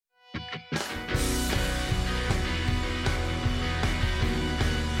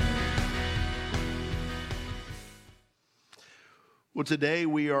Well, today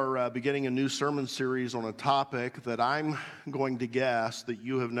we are beginning a new sermon series on a topic that I'm going to guess that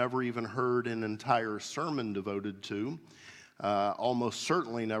you have never even heard an entire sermon devoted to, almost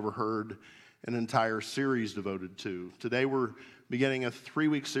certainly never heard an entire series devoted to. Today we're beginning a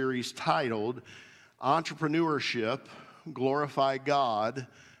 3-week series titled Entrepreneurship, Glorify God,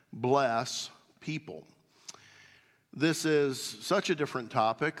 Bless People. This is such a different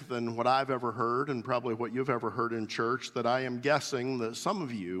topic than what I've ever heard and probably what you've ever heard in church that I am guessing that some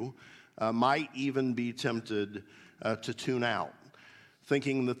of you might even be tempted to tune out,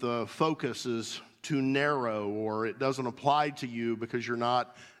 thinking that the focus is too narrow or it doesn't apply to you because you're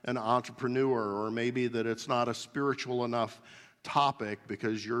not an entrepreneur, or maybe that it's not a spiritual enough topic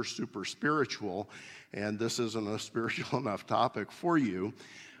because you're super spiritual and this isn't a spiritual enough topic for you.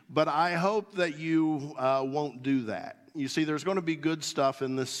 But I hope that you won't do that. You see, there's going to be good stuff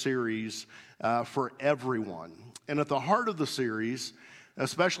in this series for everyone. And at the heart of the series,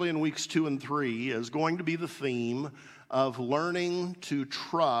 especially in weeks 2 and 3, is going to be the theme of learning to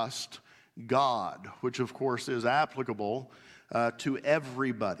trust God, which of course is applicable to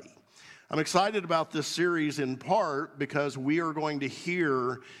everybody. I'm excited about this series in part because we are going to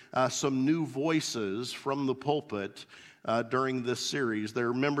hear some new voices from the pulpit during this series.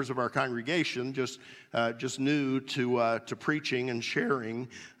 They're members of our congregation, just new to preaching and sharing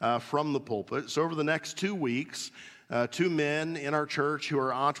from the pulpit. So over the next 2 weeks, 2 men in our church who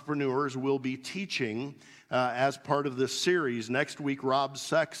are entrepreneurs will be teaching as part of this series. Next week, Rob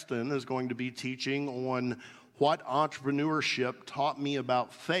Sexton is going to be teaching on what entrepreneurship taught me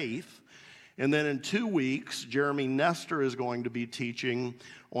about faith. And then in 2 weeks, Jeremy Nestor is going to be teaching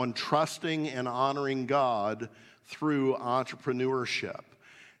on trusting and honoring God through entrepreneurship.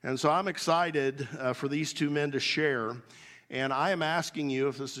 And so I'm excited for these 2 men to share. And I am asking you,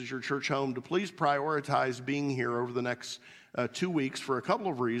 if this is your church home, to please prioritize being here over the next 2 weeks for a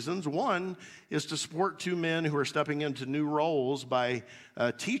couple of reasons. One is to support 2 men who are stepping into new roles by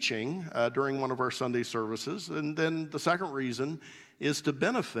teaching during one of our Sunday services. And then the second reason is to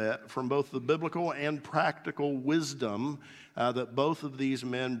benefit from both the biblical and practical wisdom that both of these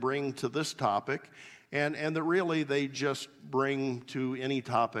men bring to this topic, and that really they just bring to any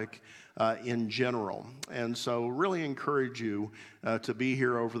topic in general. And so really encourage you to be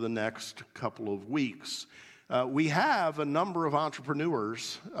here over the next couple of weeks. We have a number of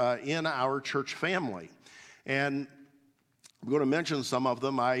entrepreneurs in our church family, and I'm going to mention some of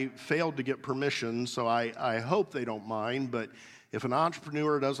them. I failed to get permission, so I hope they don't mind, but if an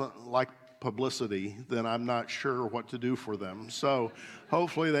entrepreneur doesn't like publicity, then I'm not sure what to do for them. So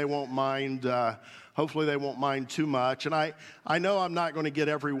hopefully they won't mind. Hopefully they won't mind too much. And I know I'm not going to get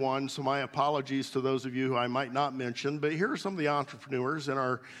everyone, so my apologies to those of you who I might not mention. But here are some of the entrepreneurs in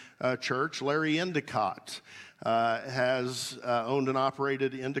our church. Larry Endicott has owned and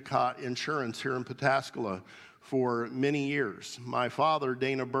operated Endicott Insurance here in Pataskala for many years. My father,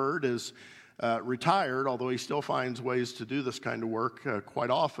 Dana Bird, is retired, although he still finds ways to do this kind of work quite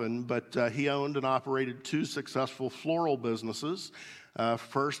often. But he owned and operated 2 successful floral businesses,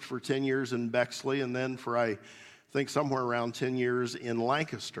 first for 10 years in Bexley, and then for, I think, somewhere around 10 years in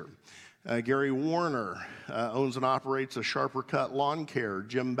Lancaster. Gary Warner owns and operates a Sharper Cut Lawn Care.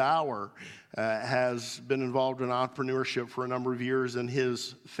 Jim Bauer has been involved in entrepreneurship for a number of years in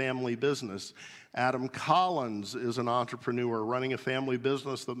his family business. Adam Collins is an entrepreneur running a family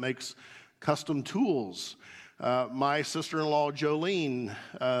business that makes custom tools. My sister-in-law, Jolene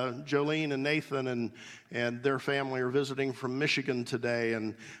and Nathan and their family are visiting from Michigan today,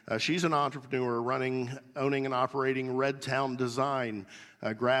 and she's an entrepreneur owning and operating Red Town Design,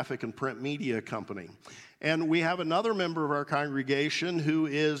 a graphic and print media company. And we have another member of our congregation who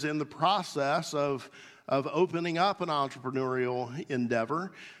is in the process of opening up an entrepreneurial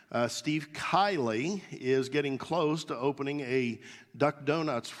endeavor. Steve Kiley is getting close to opening a Duck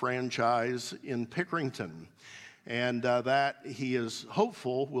Donuts franchise in Pickerington. And that he is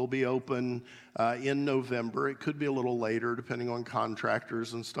hopeful will be open in November. It could be a little later depending on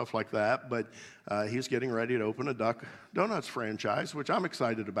contractors and stuff like that. But he's getting ready to open a Duck Donuts franchise, which I'm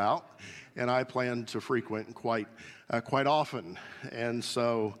excited about. And I plan to frequent quite often. And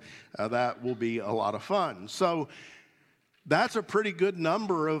so that will be a lot of fun. So that's a pretty good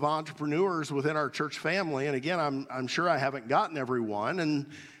number of entrepreneurs within our church family. And again, I'm sure I haven't gotten everyone.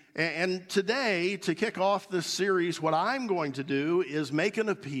 And today, to kick off this series, what I'm going to do is make an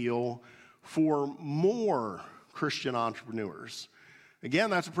appeal for more Christian entrepreneurs. Again,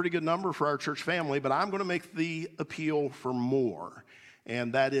 that's a pretty good number for our church family, but I'm going to make the appeal for more.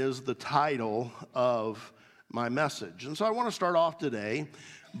 And that is the title of my message. And so I want to start off today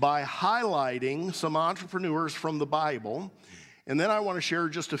by highlighting some entrepreneurs from the Bible And then I want to share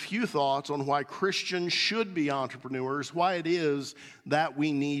just a few thoughts on why Christians should be entrepreneurs, why it is that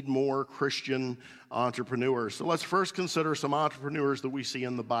we need more Christian entrepreneurs. So let's first consider some entrepreneurs that we see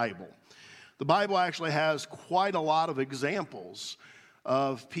in the Bible. The Bible actually has quite a lot of examples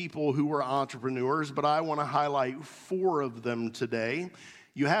of people who were entrepreneurs, but I want to highlight 4 of them today.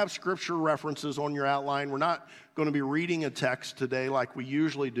 You have scripture references on your outline. We're not going to be reading a text today like we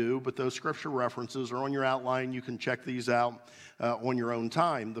usually do, but those scripture references are on your outline. You can check these out on your own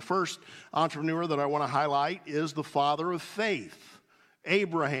time. The first entrepreneur that I want to highlight is the father of faith.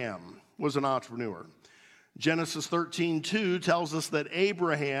 Abraham was an entrepreneur. Genesis 13:2 tells us that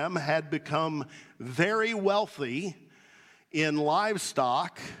Abraham had become very wealthy in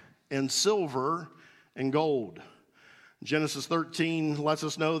livestock and silver and gold. Genesis 13 lets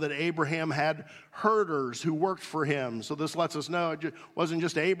us know that Abraham had herders who worked for him. So this lets us know it wasn't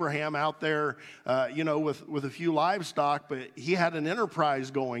just Abraham out there, with a few livestock, but he had an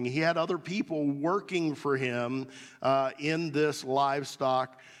enterprise going. He had other people working for him in this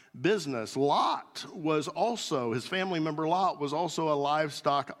livestock business. His family member Lot was also a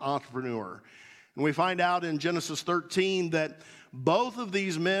livestock entrepreneur. And we find out in Genesis 13 that both of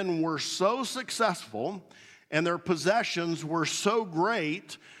these men were so successful and their possessions were so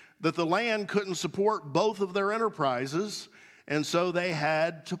great that the land couldn't support both of their enterprises, and so they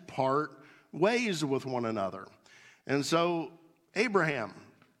had to part ways with one another. And so Abraham,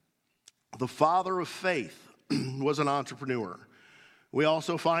 the father of faith, was an entrepreneur. We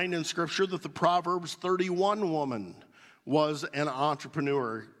also find in Scripture that the Proverbs 31 woman was an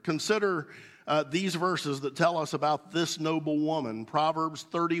entrepreneur. Consider these verses that tell us about this noble woman. Proverbs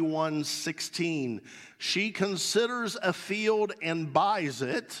 31:16. She considers a field and buys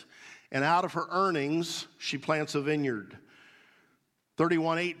it, and out of her earnings she plants a vineyard.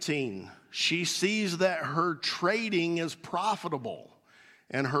 31:18. She sees that her trading is profitable,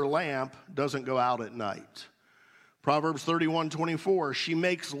 and her lamp doesn't go out at night. Proverbs 31:24. She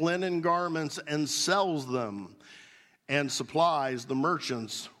makes linen garments and sells them, and supplies the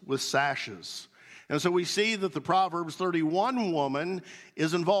merchants with sashes. And so we see that the Proverbs 31 woman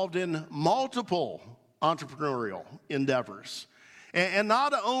is involved in multiple entrepreneurial endeavors. And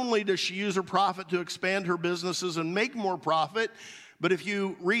not only does she use her profit to expand her businesses and make more profit, but if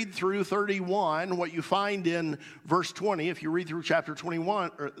you read through 31, what you find in verse 20, if you read through chapter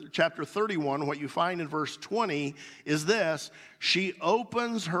 31, what you find in verse 20 is this: she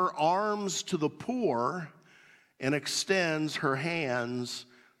opens her arms to the poor and extends her hands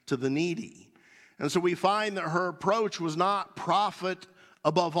to the needy. And so we find that her approach was not profit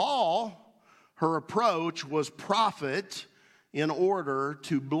above all. Her approach was profit in order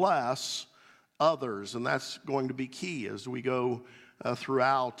to bless others. And that's going to be key as we go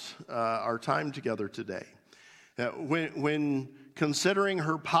throughout our time together today. When considering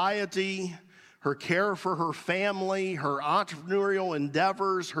her piety, her care for her family, her entrepreneurial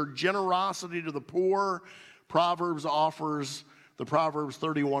endeavors, her generosity to the poor, Proverbs offers the Proverbs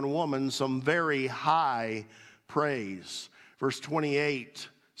 31 woman some very high praise. Verse 28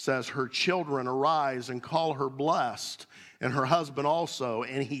 says, her children arise and call her blessed, and her husband also,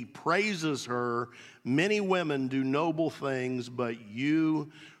 and he praises her. Many women do noble things, but you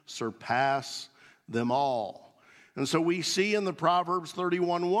surpass them all. And so we see in the Proverbs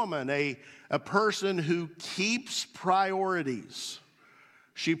 31 woman a person who keeps priorities.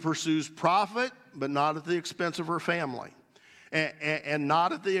 She pursues profit, but not at the expense of her family, and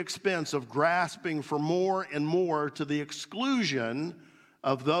not at the expense of grasping for more and more to the exclusion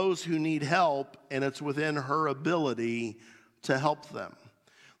of those who need help, and it's within her ability to help them.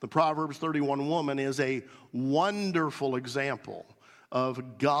 The Proverbs 31 woman is a wonderful example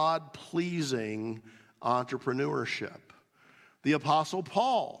of God-pleasing entrepreneurship. The Apostle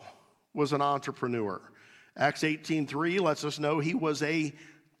Paul was an entrepreneur. Acts 18:3 lets us know he was a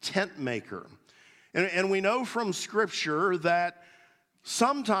tent maker. And we know from Scripture that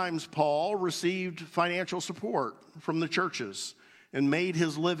sometimes Paul received financial support from the churches and made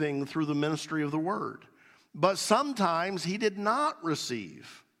his living through the ministry of the word. But sometimes he did not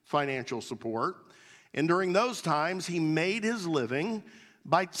receive financial support, and during those times he made his living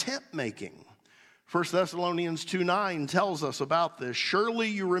by tent making. 1 Thessalonians 2:9 tells us about this. Surely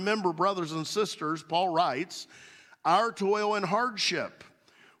you remember, brothers and sisters, Paul writes, our toil and hardship.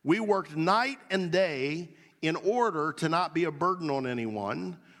 We worked night and day in order to not be a burden on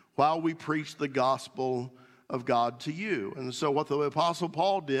anyone while we preached the gospel of God to you. And so what the Apostle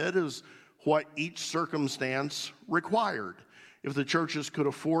Paul did is what each circumstance required. If the churches could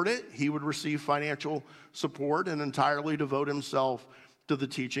afford it, he would receive financial support and entirely devote himself to the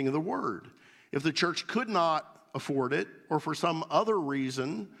teaching of the word. If the church could not afford it, or for some other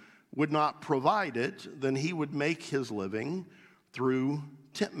reason would not provide it, then he would make his living through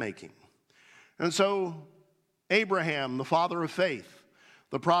tent making. And so Abraham, the father of faith,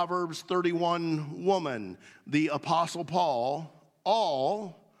 the Proverbs 31 woman, the Apostle Paul,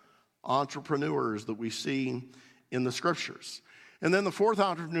 all entrepreneurs that we see in the scriptures. And then the fourth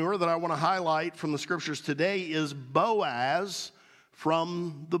entrepreneur that I want to highlight from the scriptures today is Boaz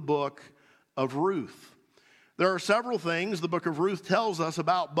from the book of Ruth. There are several things the book of Ruth tells us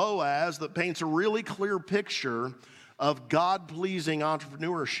about Boaz that paints a really clear picture of God-pleasing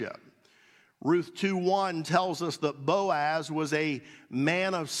entrepreneurship. Ruth 2:1 tells us that Boaz was a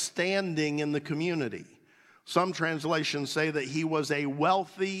man of standing in the community. Some translations say that he was a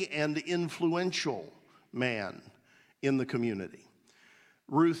wealthy and influential man in the community.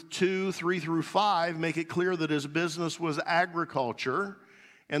 Ruth 2:3-5 make it clear that his business was agriculture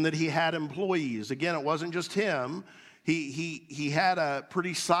and that he had employees. Again, it wasn't just him. He had a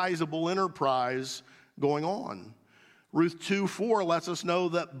pretty sizable enterprise going on. Ruth 2:4 lets us know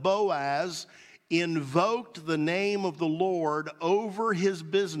that Boaz invoked the name of the Lord over his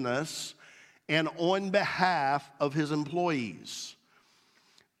business and on behalf of his employees.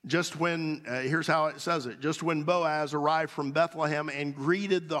 Here's how it says it. Just when Boaz arrived from Bethlehem and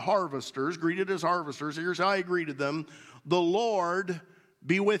greeted his harvesters, here's how he greeted them: "The Lord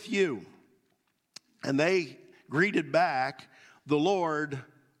be with you." And they greeted back, "The Lord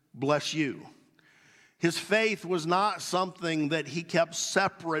bless you." His faith was not something that he kept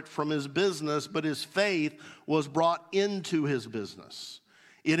separate from his business, but his faith was brought into his business.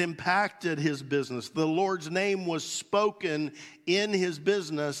 It impacted his business. The Lord's name was spoken in his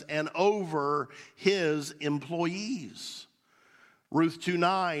business and over his employees. Ruth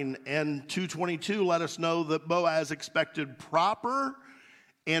 2:9 and 2:22 let us know that Boaz expected proper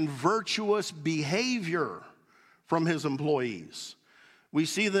and virtuous behavior from his employees. We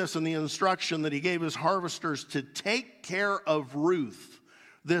see this in the instruction that he gave his harvesters to take care of Ruth,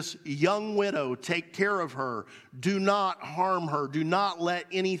 this young widow. Take care of her. Do not harm her. Do not let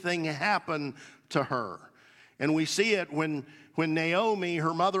anything happen to her. And we see it when Naomi,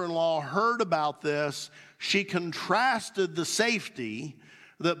 her mother-in-law, heard about this. She contrasted the safety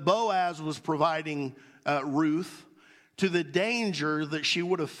that Boaz was providing Ruth to the danger that she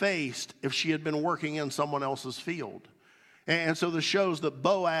would have faced if she had been working in someone else's field. And so this shows that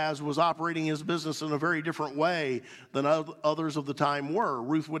Boaz was operating his business in a very different way than others of the time were.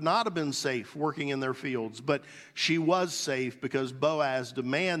 Ruth would not have been safe working in their fields, but she was safe because Boaz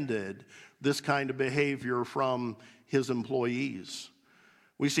demanded this kind of behavior from his employees.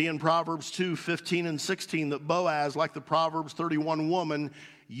 We see in Proverbs 2:15 and 16 that Boaz, like the Proverbs 31 woman,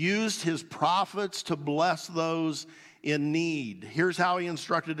 used his profits to bless those in need. Here's how he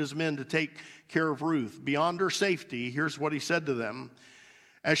instructed his men to take care of Ruth. Beyond her safety, here's what he said to them.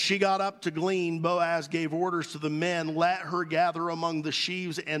 As she got up to glean, Boaz gave orders to the men, "Let her gather among the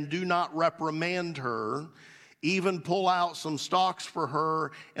sheaves and do not reprimand her. Even pull out some stalks for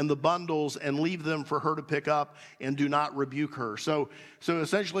her and the bundles and leave them for her to pick up, and do not rebuke her." So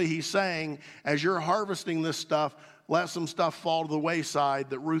essentially he's saying, as you're harvesting this stuff, let some stuff fall to the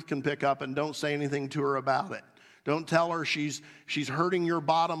wayside that Ruth can pick up, and don't say anything to her about it. Don't tell her she's hurting your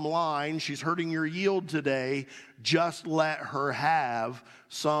bottom line, she's hurting your yield today. Just let her have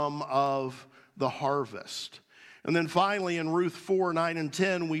some of the harvest. And then finally in Ruth 4:9 and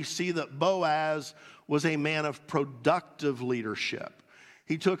 10, we see that Boaz was a man of productive leadership.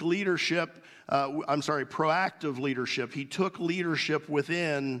 He took proactive leadership. He took leadership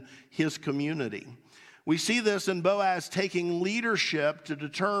within his community. We see this in Boaz taking leadership to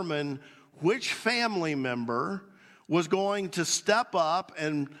determine which family member was going to step up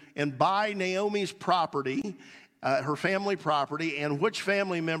and buy Naomi's property, her family property, and which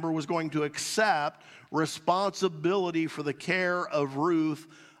family member was going to accept responsibility for the care of Ruth,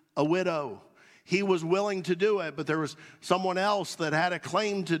 a widow. He was willing to do it, but there was someone else that had a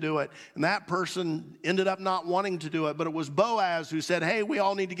claim to do it, and that person ended up not wanting to do it. But it was Boaz who said, "Hey, we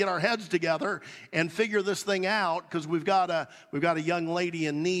all need to get our heads together and figure this thing out, because we've got a young lady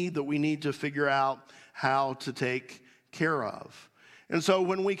in need that we need to figure out how to take care of." And so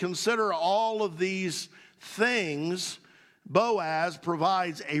when we consider all of these things, Boaz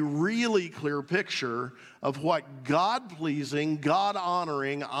provides a really clear picture of what God-pleasing,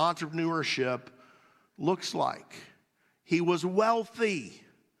 God-honoring entrepreneurship looks like. He was wealthy,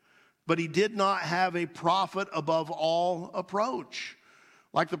 but he did not have a profit above all approach.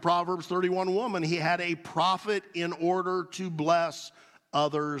 Like the Proverbs 31 woman, he had a profit in order to bless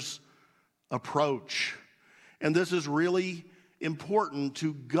others' approach. And this is really important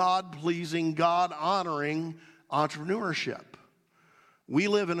to God-pleasing, God-honoring entrepreneurship. We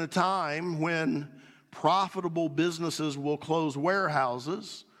live in a time when profitable businesses will close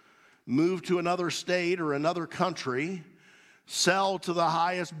warehouses, move to another state or another country, sell to the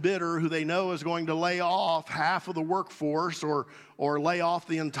highest bidder who they know is going to lay off half of the workforce or lay off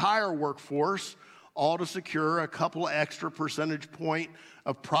the entire workforce, all to secure a couple extra percentage point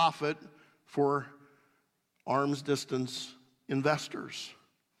of profit for arm's distance investors,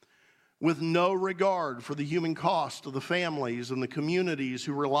 with no regard for the human cost of the families and the communities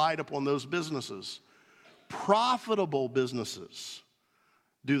who relied upon those businesses. Profitable businesses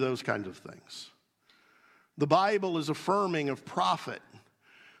do those kinds of things. The Bible is affirming of profit.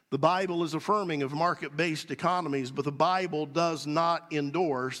 The Bible is affirming of market-based economies, but the Bible does not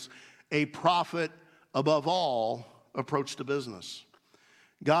endorse a profit above all approach to business.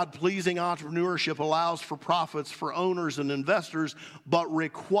 God-pleasing entrepreneurship allows for profits for owners and investors, but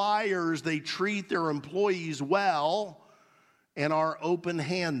requires they treat their employees well and are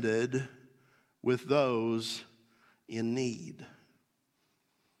open-handed with those in need.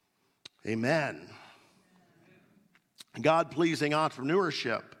 Amen. God-pleasing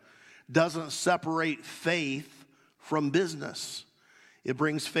entrepreneurship doesn't separate faith from business. It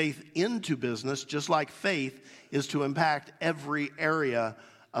brings faith into business, just like faith is to impact every area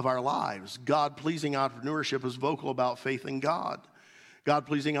of our lives. God-pleasing entrepreneurship is vocal about faith in God.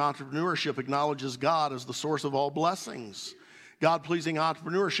 God-pleasing entrepreneurship acknowledges God as the source of all blessings. God-pleasing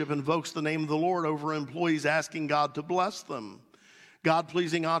entrepreneurship invokes the name of the Lord over employees, asking God to bless them.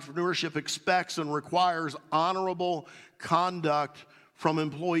 God-pleasing entrepreneurship expects and requires honorable conduct from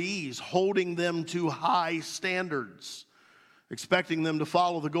employees, holding them to high standards, expecting them to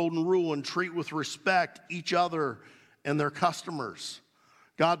follow the golden rule and treat with respect each other and their customers.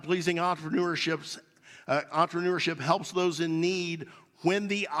 God-pleasing entrepreneurship helps those in need when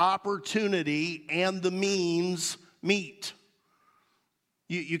the opportunity and the means meet.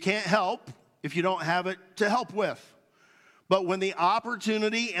 You can't help if you don't have it to help with. But when the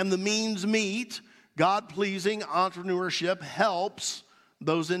opportunity and the means meet, God-pleasing entrepreneurship helps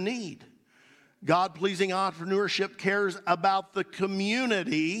those in need. God-pleasing entrepreneurship cares about the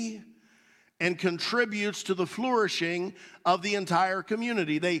community and contributes to the flourishing of the entire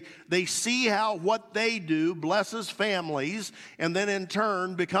community. They see how what they do blesses families and then in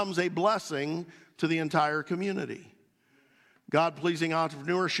turn becomes a blessing to the entire community. God-pleasing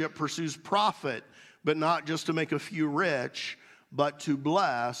entrepreneurship pursues profit, but not just to make a few rich, but to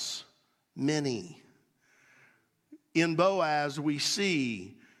bless many. In Boaz, we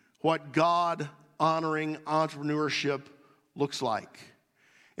see what God-honoring entrepreneurship looks like.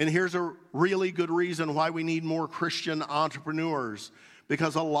 And here's a really good reason why we need more Christian entrepreneurs,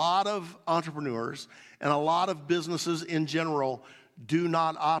 because a lot of entrepreneurs and a lot of businesses in general do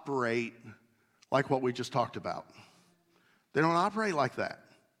not operate like what we just talked about. They don't operate like that.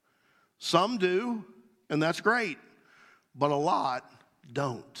 Some do, and that's great, but a lot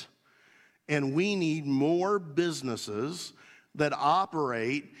don't. And we need more businesses that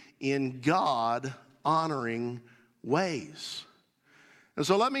operate in God-honoring ways. And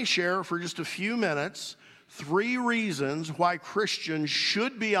so let me share for just a few minutes 3 reasons why Christians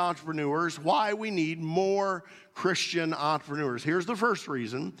should be entrepreneurs, why we need more Christian entrepreneurs. Here's the first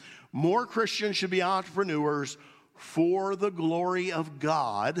reason. More Christians should be entrepreneurs for the glory of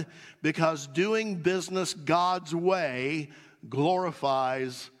God, because doing business God's way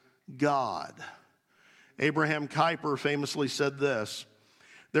glorifies God. Abraham Kuyper famously said this: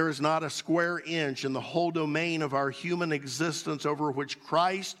 "There is not a square inch in the whole domain of our human existence over which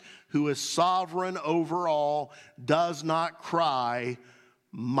Christ, who is sovereign over all, does not cry,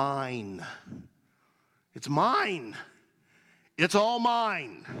 'Mine.'" It's mine. It's all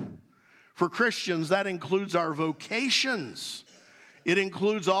mine. For Christians, that includes our vocations. It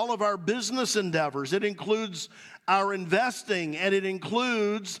includes all of our business endeavors. It includes our investing, and it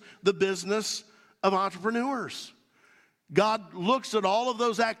includes the business of entrepreneurs. God looks at all of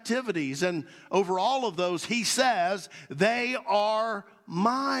those activities, and over all of those, he says, they are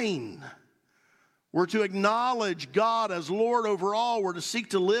mine. We're to acknowledge God as Lord over all. We're to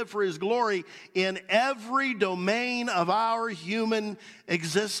seek to live for his glory in every domain of our human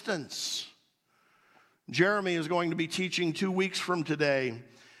existence. Jeremy is going to be teaching 2 weeks from today,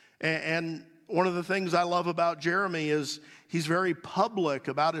 and one of the things I love about Jeremy is he's very public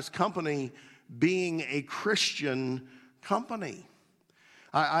about his company being a Christian company.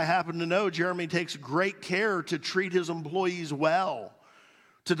 I happen to know Jeremy takes great care to treat his employees well,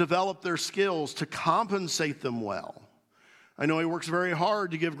 to develop their skills, to compensate them well. I know he works very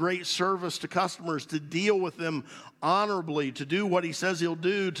hard to give great service to customers, to deal with them honorably, to do what he says he'll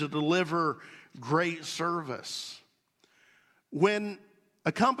do, to deliver great service. When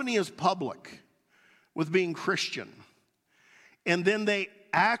a company is public with being Christian, and then they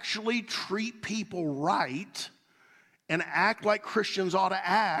actually treat people right and act like Christians ought to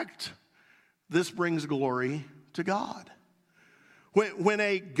act, this brings glory to God. When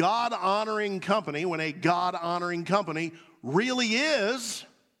a God-honoring company really is,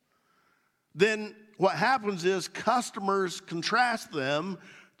 then what happens is customers contrast them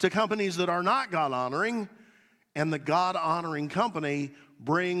to companies that are not God-honoring, and the God-honoring company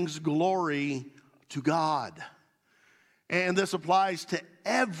brings glory to God. And this applies to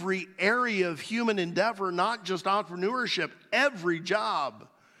every area of human endeavor, not just entrepreneurship, every job,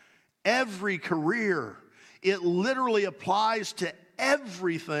 every career. It literally applies to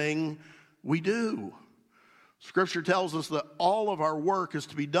everything we do. Scripture tells us that all of our work is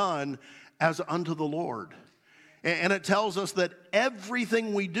to be done as unto the Lord. And it tells us that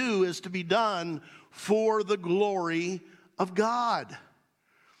everything we do is to be done for the glory of God.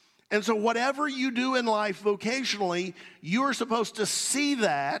 And so whatever you do in life vocationally, you're supposed to see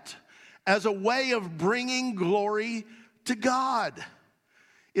that as a way of bringing glory to God.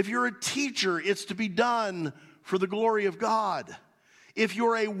 If you're a teacher, it's to be done for the glory of God. If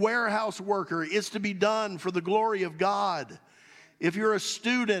you're a warehouse worker, it's to be done for the glory of God. If you're a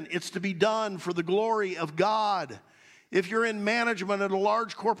student, it's to be done for the glory of God. If you're in management at a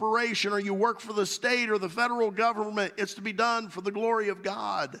large corporation or you work for the state or the federal government, it's to be done for the glory of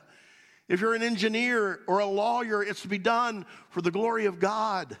God. If you're an engineer or a lawyer, it's to be done for the glory of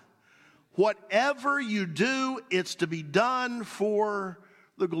God. Whatever you do, it's to be done for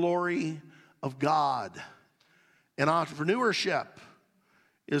the glory of God. And entrepreneurship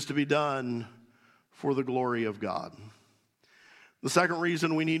is to be done for the glory of God. The second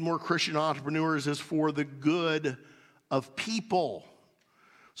reason we need more Christian entrepreneurs is for the good of people.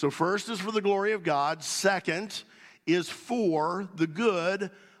 So first is for the glory of God. Second is for the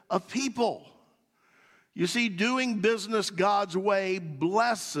good of people. You see, doing business God's way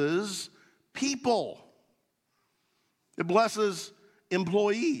blesses people. It blesses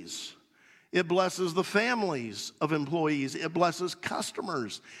employees. It blesses the families of employees. It blesses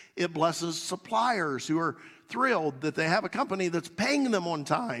customers. It blesses suppliers who are thrilled that they have a company that's paying them on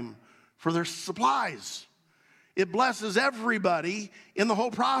time for their supplies. It blesses everybody in the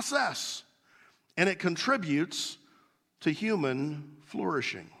whole process. And it contributes to human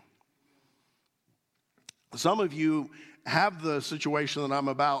flourishing. Some of you have the situation that I'm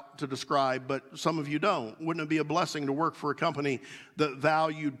about to describe, but some of you don't. Wouldn't it be a blessing to work for a company that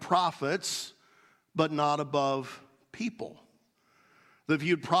valued profits but not above people? That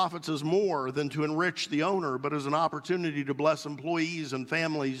viewed profits as more than to enrich the owner, but as an opportunity to bless employees and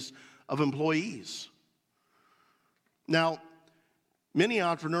families of employees. Now, many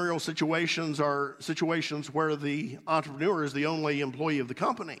entrepreneurial situations are situations where the entrepreneur is the only employee of the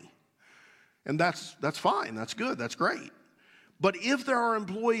company. And that's fine, that's good, that's great. But if there are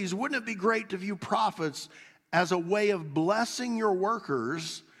employees, wouldn't it be great to view profits as a way of blessing your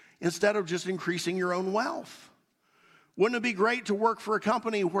workers instead of just increasing your own wealth? Wouldn't it be great to work for a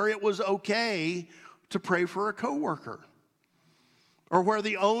company where it was okay to pray for a coworker? Or where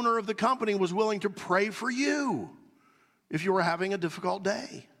the owner of the company was willing to pray for you if you were having a difficult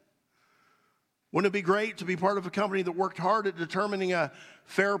day? Wouldn't it be great to be part of a company that worked hard at determining a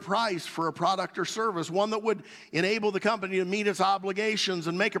fair price for a product or service, one that would enable the company to meet its obligations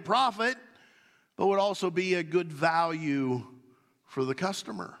and make a profit, but would also be a good value for the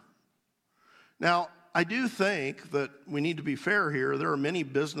customer? Now, I do think that we need to be fair here. There are many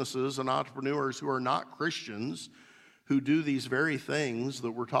businesses and entrepreneurs who are not Christians who do these very things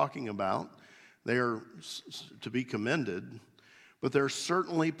that we're talking about. They are to be commended. But there's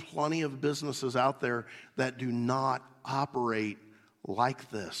certainly plenty of businesses out there that do not operate like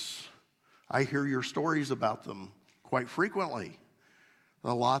this. I hear your stories about them quite frequently.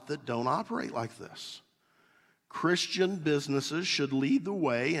 A lot that don't operate like this. Christian businesses should lead the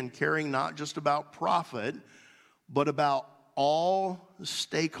way in caring not just about profit, but about all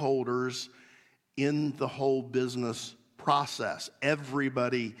stakeholders in the whole business process.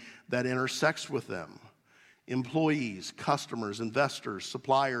 Everybody that intersects with them. Employees, customers, investors,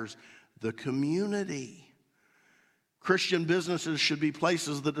 suppliers, the community. Christian businesses should be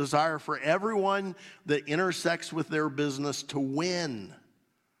places that desire for everyone that intersects with their business to win.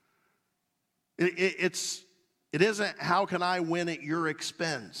 It isn't how can I win at your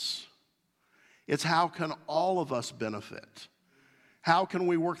expense. It's how can all of us benefit. How can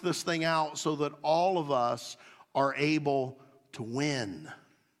we work this thing out so that all of us are able to win?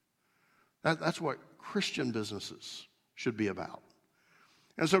 That's what Christian businesses should be about.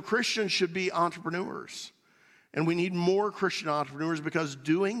 And so Christians should be entrepreneurs. And we need more Christian entrepreneurs because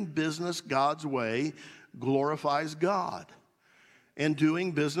doing business God's way glorifies God. And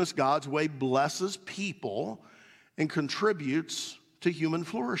doing business God's way blesses people and contributes to human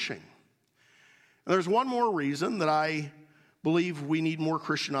flourishing. And there's one more reason that I believe we need more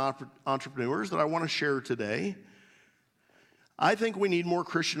Christian entrepreneurs that I want to share today. I think we need more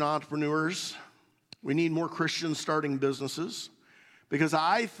Christian entrepreneurs. We need more Christians starting businesses because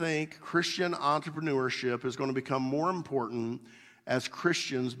I think Christian entrepreneurship is going to become more important as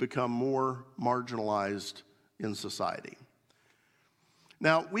Christians become more marginalized in society.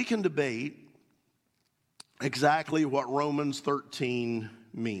 Now, we can debate exactly what Romans 13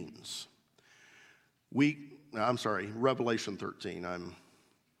 means. Revelation 13. I'm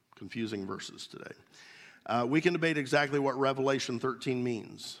confusing verses today. We can debate exactly what Revelation 13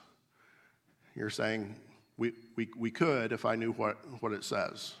 means. You're saying we could if I knew what it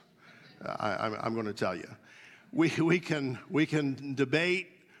says. I'm going to tell you. We can debate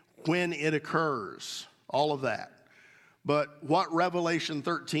when it occurs, all of that. But what Revelation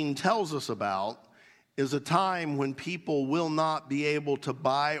 13 tells us about is a time when people will not be able to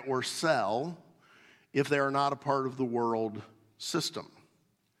buy or sell if they are not a part of the world system.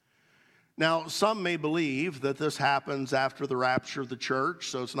 Now, some may believe that this happens after the rapture of the church,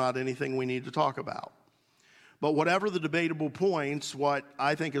 so it's not anything we need to talk about. But whatever the debatable points, what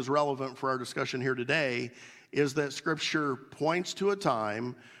I think is relevant for our discussion here today is that Scripture points to a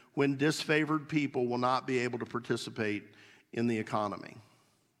time when disfavored people will not be able to participate in the economy.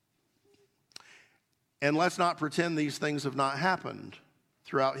 And let's not pretend these things have not happened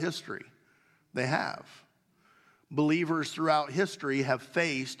throughout history. They have. Believers throughout history have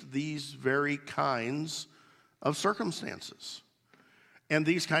faced these very kinds of circumstances. And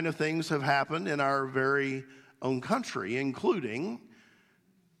these kind of things have happened in our very own country, including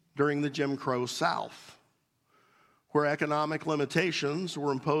during the Jim Crow South, where economic limitations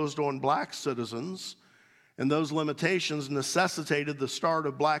were imposed on black citizens, and those limitations necessitated the start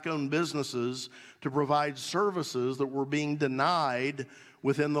of black-owned businesses to provide services that were being denied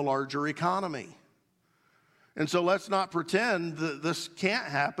within the larger economy. And so let's not pretend that this can't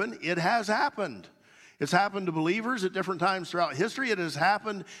happen. It has happened. It's happened to believers at different times throughout history. It has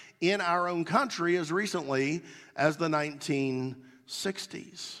happened in our own country as recently as the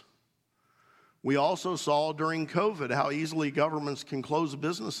 1960s. We also saw during COVID how easily governments can close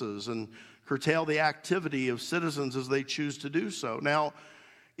businesses and curtail the activity of citizens as they choose to do so. Now,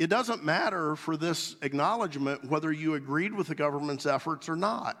 it doesn't matter for this acknowledgement whether you agreed with the government's efforts or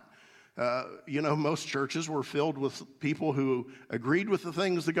not. Most churches were filled with people who agreed with the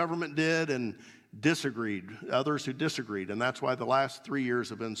things the government did and disagreed, others who disagreed. And that's why the last 3 years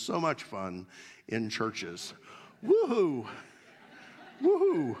have been so much fun in churches. Woohoo!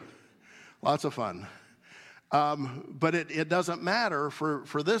 Woohoo! Lots of fun. But it doesn't matter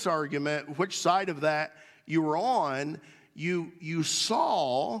for this argument which side of that you were on. You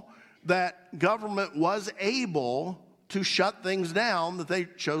saw that government was able to shut things down that they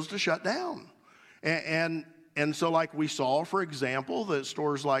chose to shut down. And so like we saw, for example, that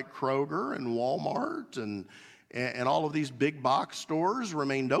stores like Kroger and Walmart and all of these big box stores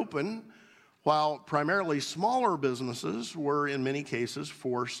remained open, while primarily smaller businesses were in many cases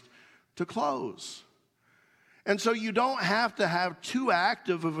forced to close. And so you don't have to have too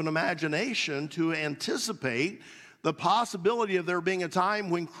active of an imagination to anticipate the possibility of there being a time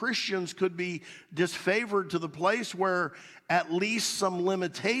when Christians could be disfavored to the place where at least some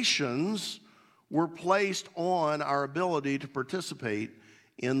limitations were placed on our ability to participate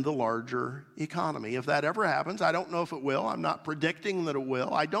in the larger economy. If that ever happens, I don't know if it will. I'm not predicting that it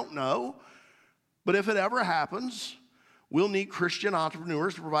will. I don't know. But if it ever happens, we'll need Christian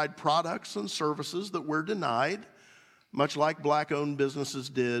entrepreneurs to provide products and services that we're denied, much like black-owned businesses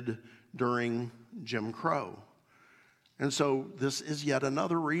did during Jim Crow. And so this is yet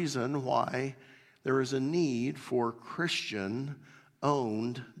another reason why there is a need for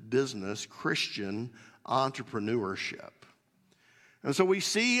Christian-owned business, Christian entrepreneurship. And so we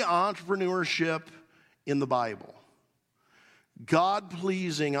see entrepreneurship in the Bible.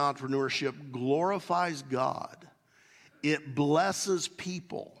 God-pleasing entrepreneurship glorifies God. It blesses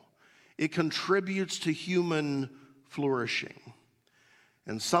people. It contributes to human flourishing.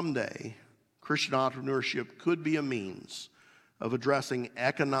 And someday, Christian entrepreneurship could be a means of addressing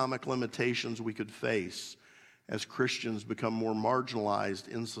economic limitations we could face as Christians become more marginalized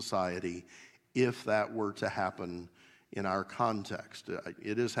in society, if that were to happen in our context.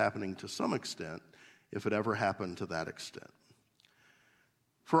 It is happening to some extent, if it ever happened to that extent.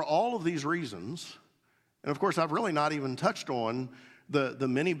 For all of these reasons, and of course I've really not even touched on the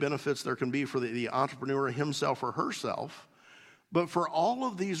many benefits there can be for the entrepreneur himself or herself. But for all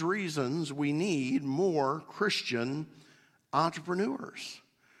of these reasons, we need more Christian entrepreneurs.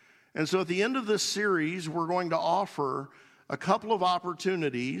 And so at the end of this series, we're going to offer a couple of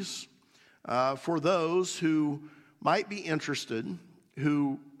opportunities for those who might be interested,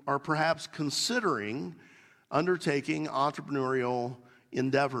 who are perhaps considering undertaking entrepreneurial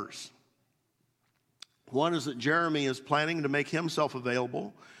endeavors. One is that Jeremy is planning to make himself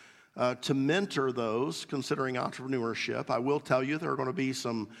available to mentor those considering entrepreneurship. I will tell you there are going to be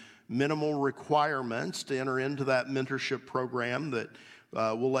some minimal requirements to enter into that mentorship program that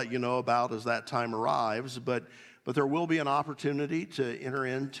we'll let you know about as that time arrives. But there will be an opportunity to enter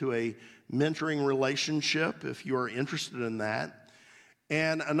into a mentoring relationship if you are interested in that.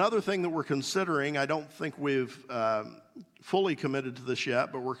 And another thing that we're considering, I don't think we've fully committed to this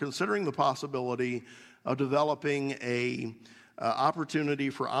yet, but we're considering the possibility of developing a opportunity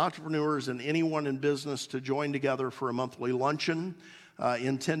for entrepreneurs and anyone in business to join together for a monthly luncheon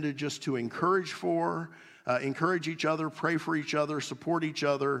intended just to encourage each other, pray for each other, support each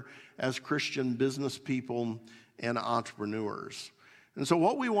other as Christian business people and entrepreneurs. And so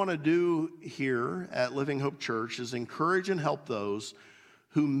what we want to do here at Living Hope Church is encourage and help those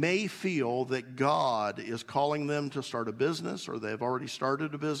who may feel that God is calling them to start a business or they've already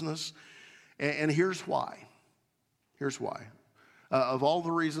started a business. And here's why. Here's why. Of all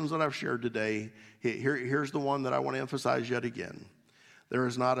the reasons that I've shared today, here's the one that I want to emphasize yet again. There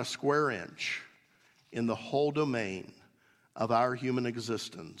is not a square inch in the whole domain of our human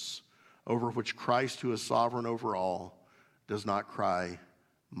existence over which Christ, who is sovereign over all, does not cry,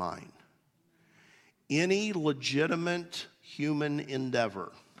 mine. Any legitimate human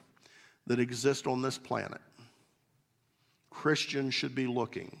endeavor that exists on this planet, Christians should be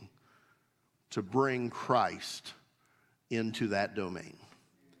looking to bring Christ into that domain.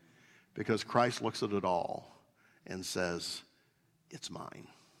 Because Christ looks at it all and says, it's mine.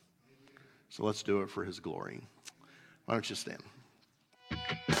 So let's do it for his glory. Why don't you stand?